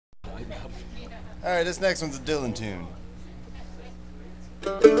All right, this next one's a Dylan tune.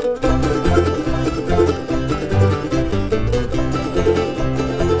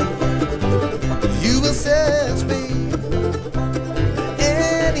 You will search me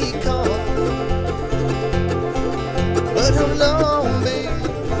any cause, but how long, babe,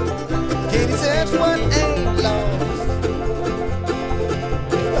 can you search what ain't lost?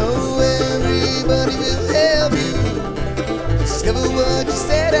 Oh, everybody will help you discover what you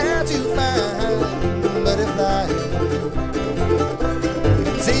set out to find. But if I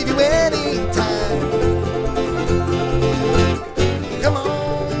can save you any time, come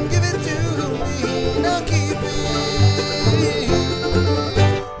on, give it to me. Now keep it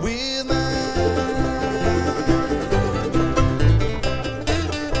with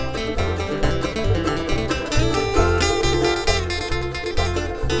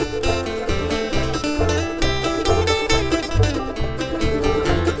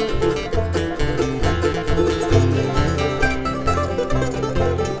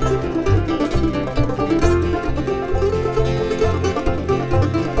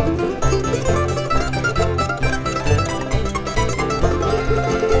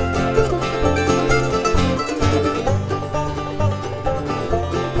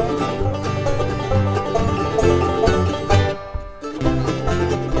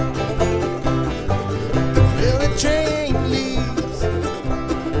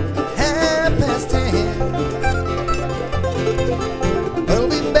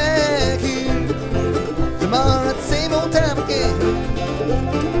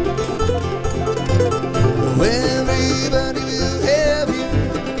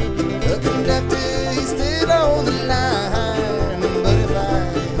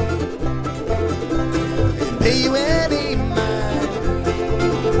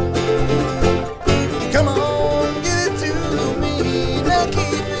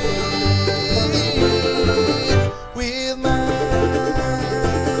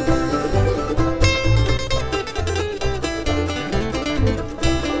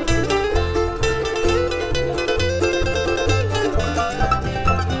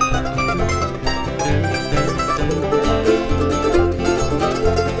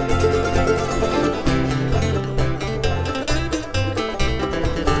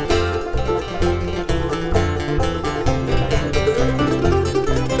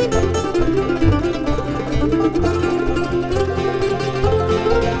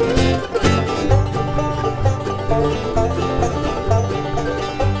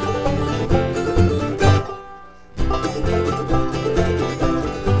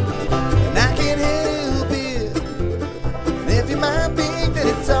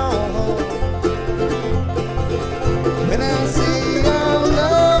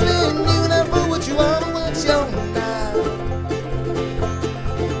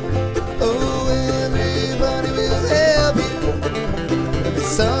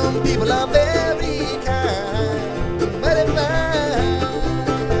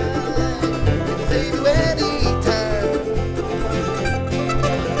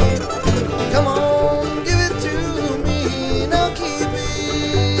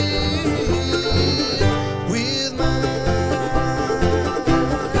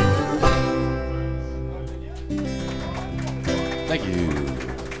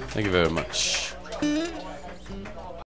Thank you very much.